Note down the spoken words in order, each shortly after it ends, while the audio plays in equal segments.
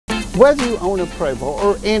Whether you own a Prevost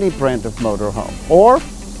or any brand of motorhome, or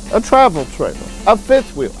a travel trailer, a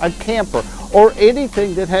fifth wheel, a camper, or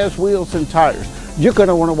anything that has wheels and tires, you're going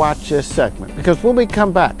to want to watch this segment, because when we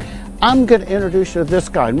come back, I'm going to introduce you to this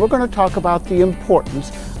guy, and we're going to talk about the importance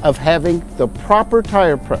of having the proper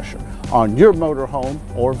tire pressure on your motorhome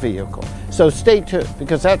or vehicle. So stay tuned,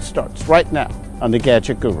 because that starts right now on the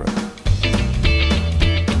Gadget Guru.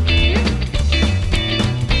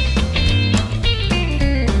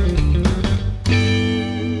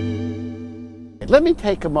 Let me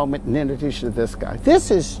take a moment and introduce you to this guy.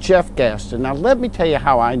 This is Jeff Gaston. Now let me tell you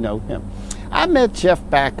how I know him. I met Jeff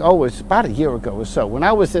back, it's about a year ago or so, when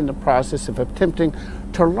I was in the process of attempting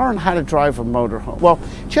to learn how to drive a motorhome. Well,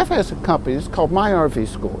 Jeff has a company, it's called My RV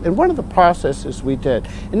School, and one of the processes we did,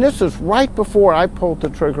 and this was right before I pulled the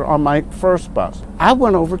trigger on my first bus, I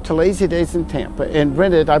went over to Lazy Days in Tampa and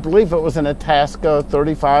rented, I believe it was an Itasca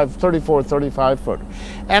 35 footer.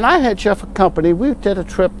 And I had Jeff accompany. We did a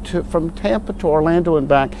trip from Tampa to Orlando and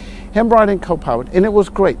back, him riding co-pilot, and it was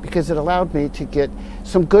great because it allowed me to get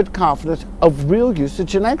some good confidence of real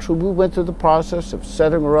usage, and actually we went through the process of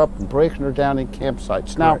setting her up and breaking her down in campsites.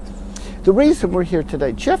 Now, the reason we're here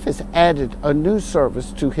today, Jeff has added a new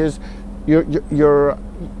service to your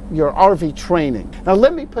RV training. Now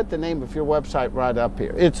let me put the name of your website right up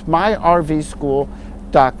here. It's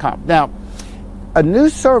myrvschool.com. Now, a new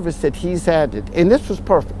service that he's added, and this was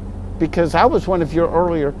perfect because I was one of your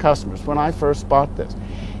earlier customers when I first bought this,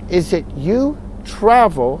 is that you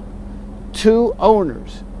travel to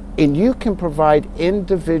owners and you can provide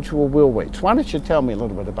individual wheel weights. Why don't you tell me a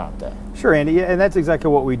little bit about that? Sure, Andy, and that's exactly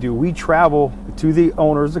what we do. We travel to the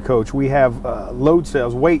owners, the coach. We have load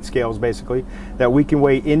scales, weight scales basically, that we can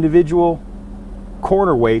weigh individual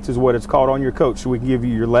corner weights is what it's called on your coach. So we can give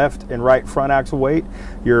you your left and right front axle weight,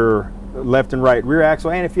 your left and right rear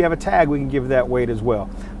axle, and if you have a tag, we can give that weight as well.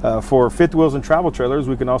 For fifth wheels and travel trailers,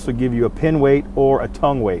 we can also give you a pin weight or a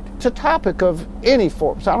tongue weight. It's a topic of any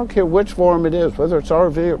forms. I don't care which form it is, whether it's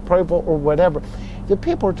RV or Prevost or whatever. The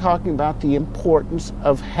people are talking about the importance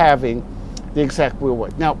of having the exact wheel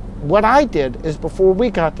weight. Now, what I did is before we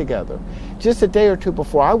got together, just a day or two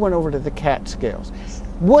before, I went over to the CAT scales.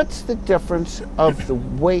 What's the difference of the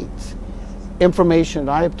weight information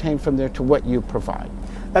I obtained from there to what you provide?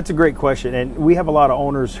 That's a great question, and we have a lot of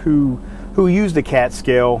owners who use the CAT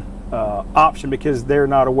scale option because they're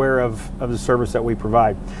not aware of the service that we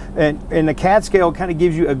provide. And the CAT scale kind of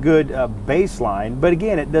gives you a good baseline, but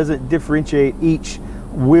again, it doesn't differentiate each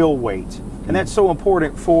wheel weight. And that's so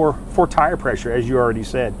important for tire pressure, as you already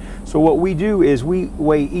said. So what we do is we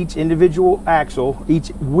weigh each individual axle, each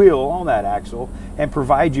wheel on that axle, and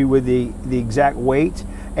provide you with the exact weight.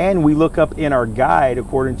 And we look up in our guide,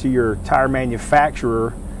 according to your tire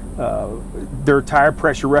manufacturer, their tire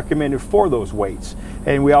pressure recommended for those weights.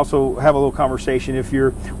 And we also have a little conversation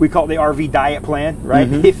we call it the RV diet plan, right?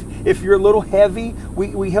 Mm-hmm. If you're a little heavy,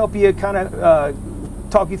 we help you kind of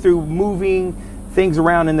talk you through moving things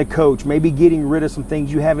around in the coach, maybe getting rid of some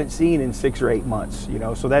things you haven't seen in 6 or 8 months,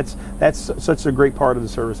 so that's such a great part of the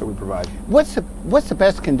service that we provide. What's the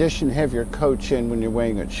best condition to have your coach in when you're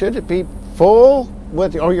weighing it? Should it be full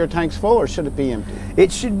or your tank's full, or should it be empty?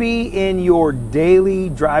 It should be in your daily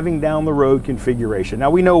driving down the road configuration. Now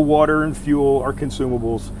we know water and fuel are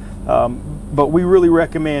consumables, but we really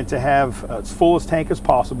recommend to have as full a tank as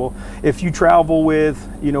possible. If you travel with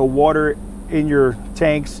water in your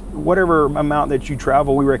tanks, whatever amount that you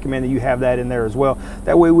travel, we recommend that you have that in there as well.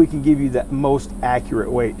 That way we can give you that most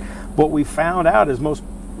accurate weight. What we found out is most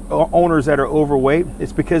owners that are overweight,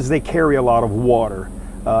 it's because they carry a lot of water.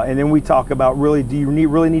 And then we talk about do you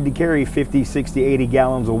really need to carry 50, 60, 80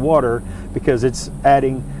 gallons of water, because it's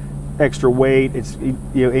adding extra weight, it's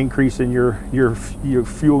increasing your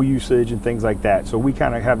fuel usage and things like that. So we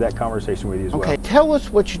kind of have that conversation with you as well. Okay, tell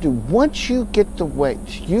us what you do. Once you get the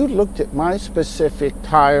weights, you looked at my specific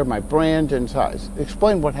tire, my brand and size.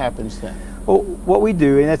 Explain what happens then. Well, what we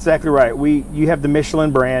do, and that's exactly right, you have the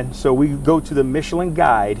Michelin brand, so we go to the Michelin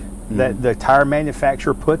guide that the tire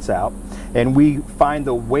manufacturer puts out, and we find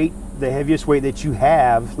the heaviest weight that you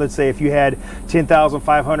have. Let's say if you had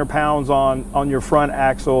 10,500 pounds on your front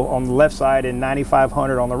axle on the left side and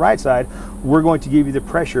 9,500 on the right side, we're going to give you the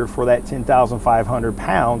pressure for that 10,500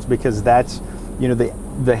 pounds because that's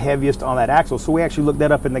the heaviest on that axle. So we actually look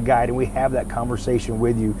that up in the guide, and we have that conversation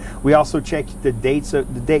with you. We also check the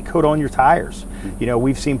date code on your tires.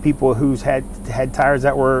 We've seen people who's had tires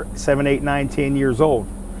that were 7, 8, 9, 10 years old.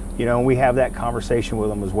 And we have that conversation with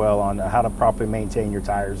them as well on how to properly maintain your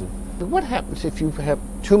tires. What happens if you have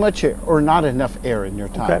too much air or not enough air in your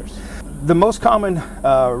tires? Okay. The most common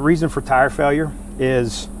reason for tire failure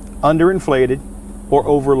is underinflated or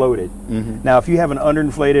overloaded. Now, if you have an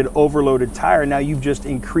underinflated, overloaded tire, now you've just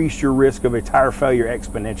increased your risk of a tire failure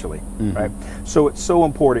exponentially, right? So it's so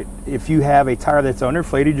important. If you have a tire that's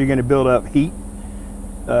underinflated, you're going to build up heat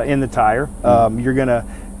in the tire. You're going to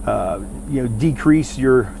decrease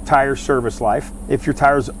your tire service life. If your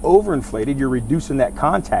tire is overinflated, you're reducing that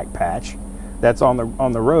contact patch that's on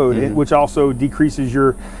the road, which also decreases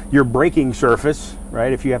your braking surface,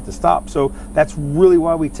 right, if you have to stop. So that's really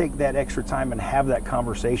why we take that extra time and have that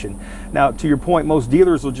conversation. Now, to your point, most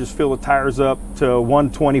dealers will just fill the tires up to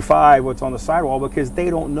 125, what's on the sidewall, because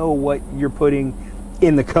they don't know what you're putting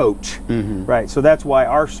in the coach, right? So that's why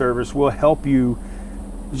our service will help you,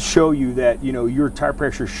 show you that your tire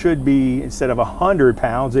pressure should be, instead of 100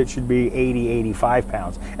 pounds, it should be 80, 85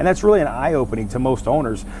 pounds. And that's really an eye-opening to most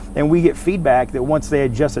owners. And we get feedback that once they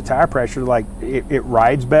adjust the tire pressure, like it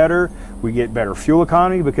rides better, we get better fuel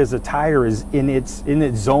economy because the tire is in its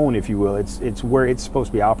zone, if you will. It's where it's supposed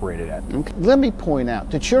to be operated at. Okay. Let me point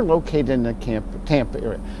out that you're located in the Tampa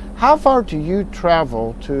area. How far do you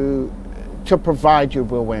travel to provide your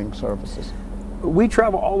wheel weighing services? We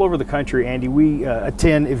travel all over the country, Andy. We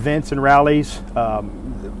attend events and rallies,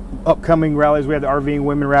 upcoming rallies. We have the RVing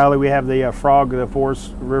Women Rally. We have the the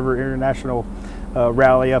Forest River International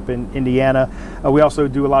Rally up in Indiana. We also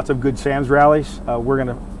do lots of Good Sam's rallies. We're going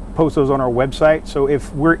to post those on our website. So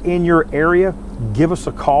if we're in your area, give us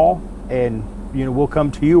a call and we'll come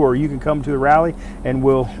to you, or you can come to the rally and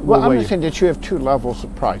we'll I'm understanding that you have two levels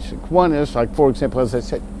of pricing. One is, like, for example, as I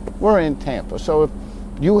said, we're in Tampa. So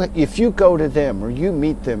if you go to them or you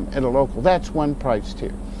meet them at a local, that's one price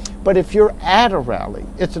tier. But if you're at a rally,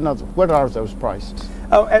 it's another. What are those prices?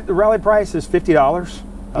 Oh, at the rally price is $50.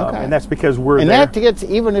 And that's because we're there. And that gets,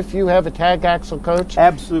 even if you have a tag axle coach?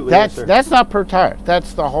 Absolutely. That's not per tire.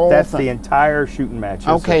 That's the whole thing. That's the entire shooting match.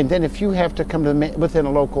 Okay, and then if you have to come to within a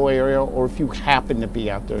local area, or if you happen to be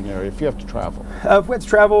out there in the area, if you have to travel? If we have to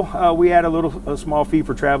travel, we add a small fee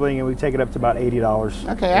for traveling, and we take it up to about $80.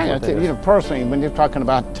 Okay, I think, personally, when you're talking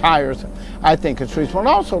about tires, I think it's reasonable. And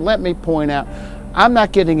also, let me point out, I'm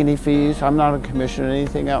not getting any fees. I'm not a commission or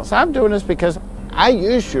anything else. I'm doing this because I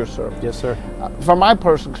use your service. Yes, sir. From my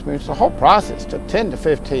personal experience, the whole process took 10 to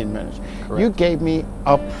 15 minutes. Correct. You gave me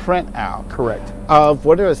a printout. Correct. Of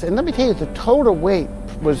what it is. And let me tell you, the total weight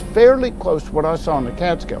was fairly close to what I saw on the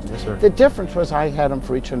CAT scale. Yes, sir. The difference was I had them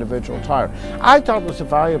for each individual tire. I thought it was a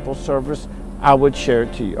valuable service. I would share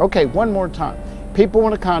it to you. Okay, one more time. People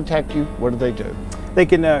want to contact you. What do they do? They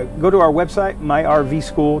can go to our website,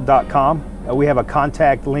 myrvschool.com. We have a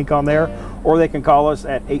contact link on there, or they can call us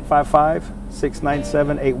at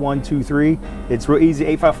 855-697-8123. It's real easy,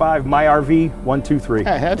 855-MyRV123. Hey,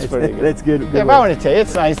 that's pretty good. That's good. I want to tell you,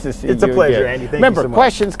 it's nice to see you. It's a pleasure, again. Andy. Thank Remember, you so much.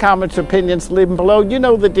 Questions, comments, opinions, leave them below. You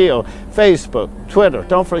know the deal. Facebook, Twitter.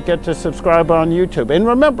 Don't forget to subscribe on YouTube. And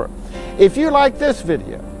remember, if you like this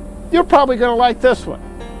video, you're probably going to like this one.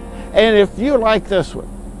 And if you like this one,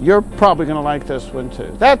 you're probably going to like this one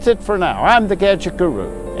too. That's it for now. I'm the Gadget Guru,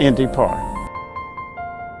 Andy Parr.